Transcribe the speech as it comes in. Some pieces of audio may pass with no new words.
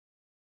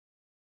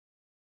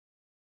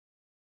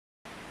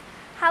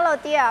Hello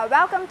dear,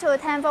 welcome to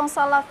Tanfon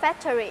Solar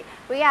Factory.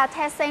 We are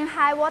testing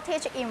high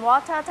voltage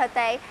inverter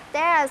today.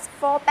 There are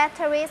 4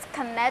 batteries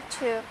connected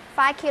to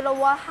 5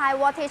 kW high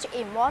voltage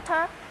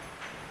inverter.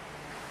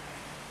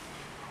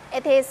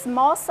 It is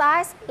small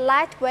size,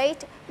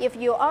 lightweight. If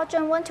you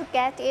urgent want to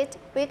get it,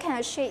 we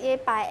can ship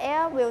it by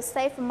air, will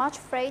save much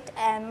freight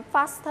and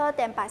faster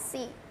than by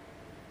sea.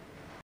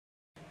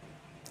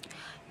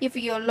 If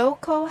your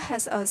local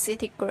has a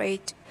city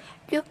grid,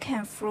 you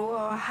can throw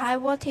a high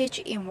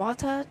voltage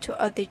inverter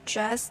to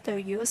address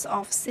the use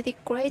of city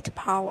grid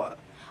power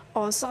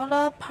or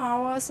solar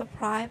power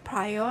supply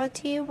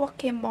priority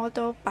working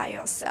model by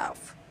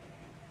yourself.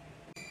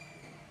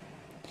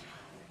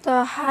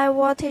 The high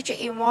voltage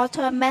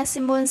inverter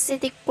maximum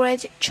city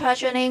grid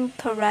charging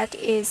current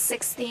is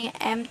 16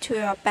 amp to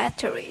your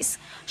batteries,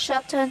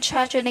 shorten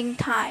charging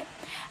time,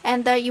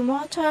 and the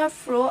inverter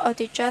through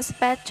adjust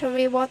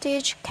battery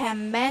voltage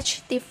can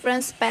match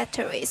different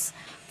batteries,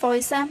 for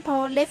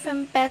example,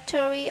 lithium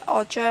battery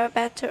or gel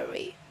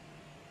battery.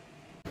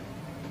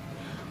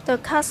 The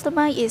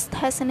customer is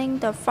testing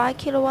the 5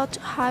 kW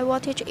high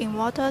voltage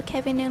inverter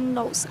cabin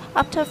loads.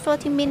 After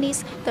 30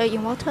 minutes, the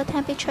inverter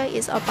temperature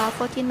is about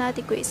 49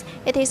 degrees.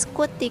 It is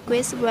good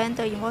degrees when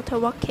the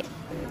inverter working.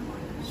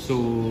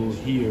 So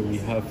here we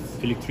have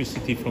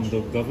electricity from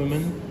the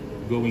government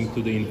going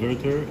to the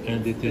inverter,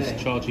 and it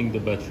is charging the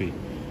battery.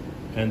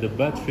 And the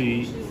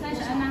battery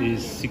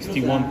is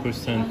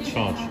 61%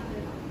 charged.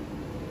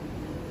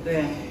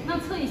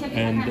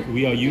 And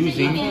we are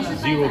using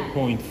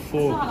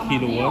 0.4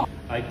 kilowatt.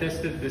 I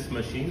tested this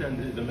machine,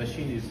 and the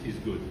machine is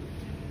good.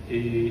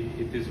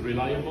 It is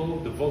reliable,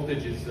 the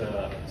voltage is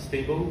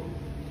stable,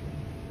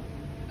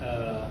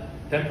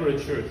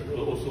 temperature is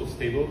also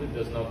stable, it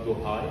does not go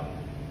high.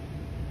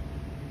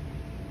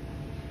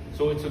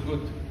 So it's a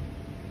good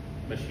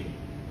machine.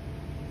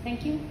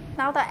 Thank you.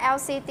 Now the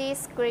LCD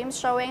screen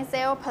showing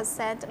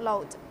 0%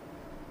 load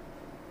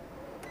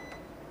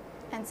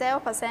and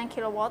 0%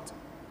 kilowatt.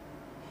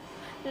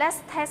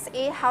 Let's test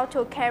it how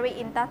to carry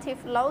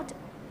inductive load.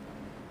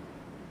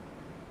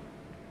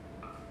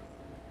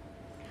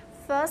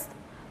 First,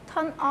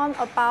 turn on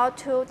about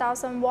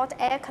 2000 watt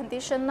air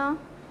conditioner.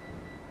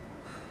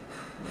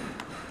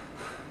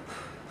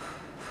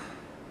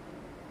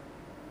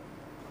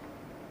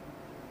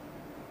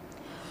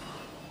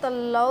 The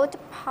load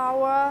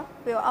power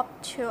will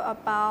up to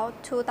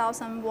about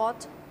 2000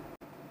 watt.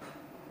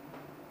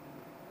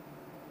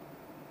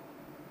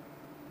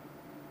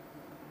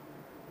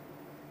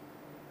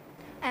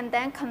 And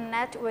then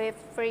connect with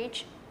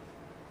fridge.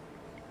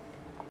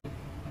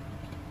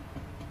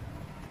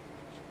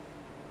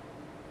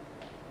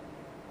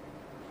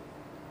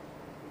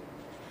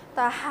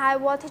 The high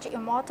voltage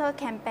inverter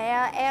can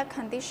bear air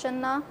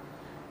conditioner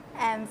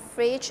and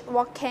fridge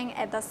working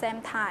at the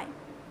same time.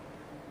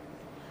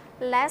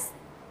 Let's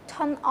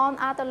turn on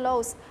other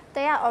loads.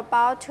 They are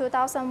about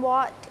 2000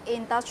 watt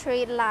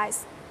industry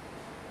lights.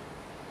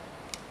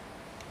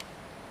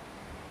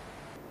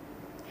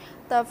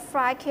 The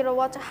 5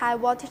 kW high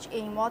voltage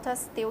inverter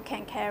still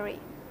can carry.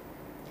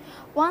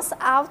 Once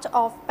out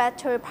of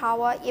battery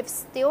power, if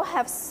still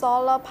have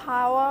solar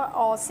power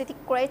or city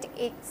grid,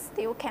 it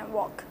still can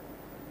work.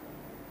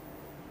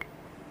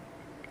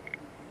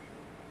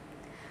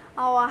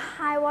 Our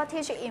high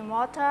voltage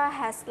inverter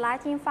has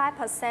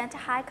 95%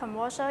 high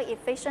conversion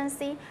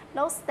efficiency,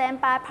 low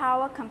standby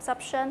power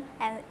consumption,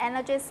 and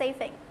energy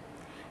saving.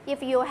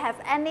 If you have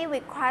any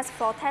requests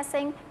for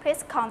testing,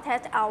 please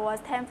contact our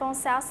Tanfon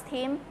sales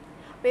team.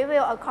 We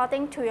will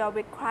according to your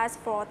request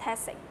for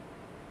testing.